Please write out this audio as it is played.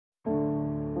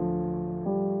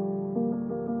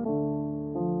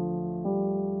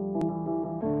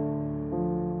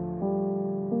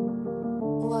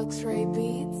X-Ray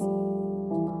Beats.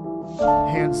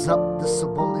 Hands up,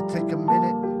 this'll only take a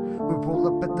minute. We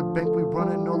roll up at the bank, we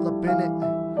running all up in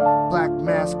it. Black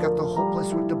mask, got the whole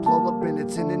place with the blow up in it.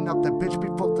 It's in and out that bitch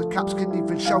before the cops can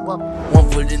even show up.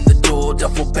 1 foot in the door,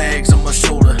 duffel bags on my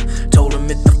shoulder. Told him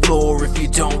hit the floor, if you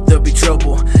don't there'll be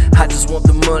trouble. I just want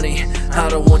the money, I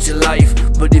don't want your life.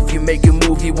 But if you make a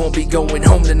move, you won't be going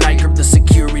home tonight. Heard the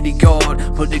security guard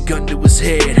put a gun to his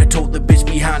head. I told the bitch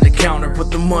behind the counter,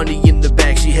 put the money in the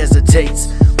bag. She hesitates,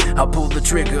 I pull the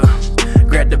trigger,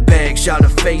 grab the bag, shot her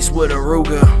face with a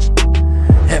Ruger.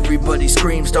 Everybody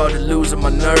screamed, started losing my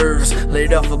nerves.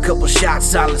 Laid off a couple shots,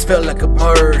 silence felt like a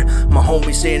bird. My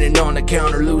homie standing on the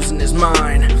counter losing his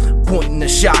mind, pointing a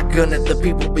shotgun at the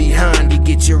people behind. You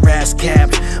get your ass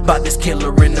capped by this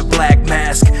killer in a black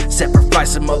mask,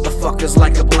 sacrificing motherfuckers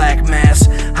like a black mass.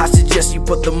 I suggest you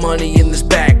put the money in this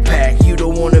backpack. You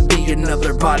don't wanna be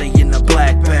another body in a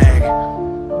black bag.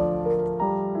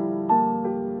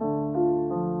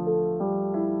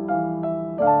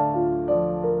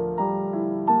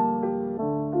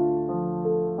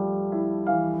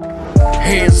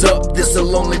 Hands up,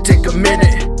 this'll only take a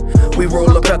minute. We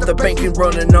roll up at the bank and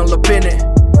running all up in it.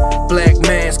 Black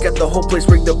mask, got the whole place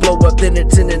rigged to blow up. Then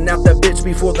it's in and out that bitch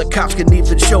before the cops can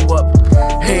even show up.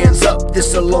 Hands up,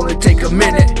 this'll only take a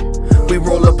minute. We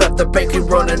roll up at the bank and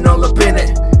running all up in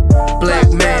it. Black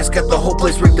mask, got the whole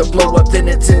place rigged to blow up. Then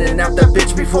it's in and out that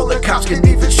bitch before the cops can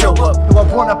even show up. I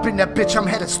run up in that bitch, I'm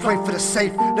headed straight for the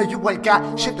safe. No, you ain't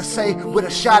got shit to say with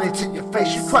a shot into your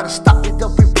face. You try to stop me,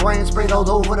 there'll be brains sprayed all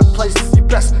over the place. You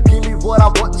best give me what I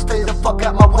want and stay the fuck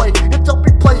out my way. And don't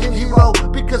be playing hero,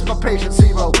 because my patience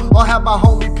zero. I'll have my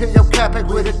homie pin your cap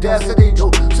with a desert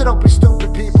eagle. So don't be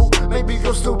stupid people, maybe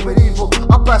go stupid evil.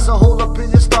 I'll blast a hole up in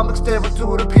your stomach staring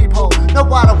through the peephole. No,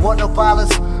 I don't want no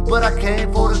violence, but I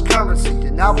came for this currency.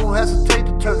 And I won't hesitate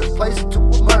to turn this place into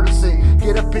a murder scene.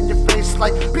 Get up in your face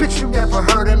like, bitch, you never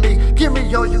heard of me. Give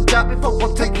me all you got before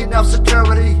I'm taking out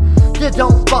security. You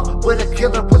don't fuck with a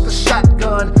killer with a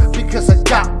shotgun, because I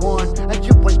got one and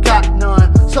you ain't got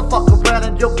none. So fuck around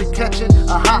and you'll be catching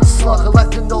a hot slug,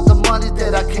 collecting all the money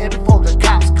that I can before the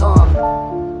cops come.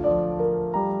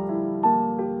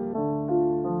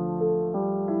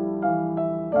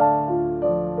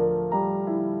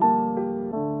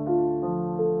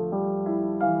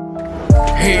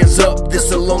 Hands up,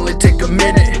 this'll only take a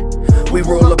minute. We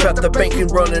roll up at the bank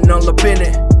and running all up in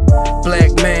it.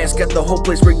 Black mask, got the whole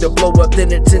place rigged to blow up.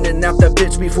 Then it's in and out that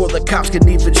bitch before the cops can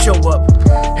even show up.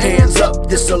 Hands up,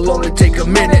 this'll only take a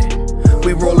minute.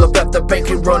 We roll up at the bank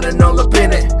and running all up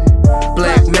in it.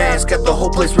 Black mask, got the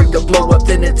whole place rigged to blow up.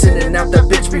 Then it's in and out that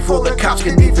bitch before the cops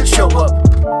can even show up.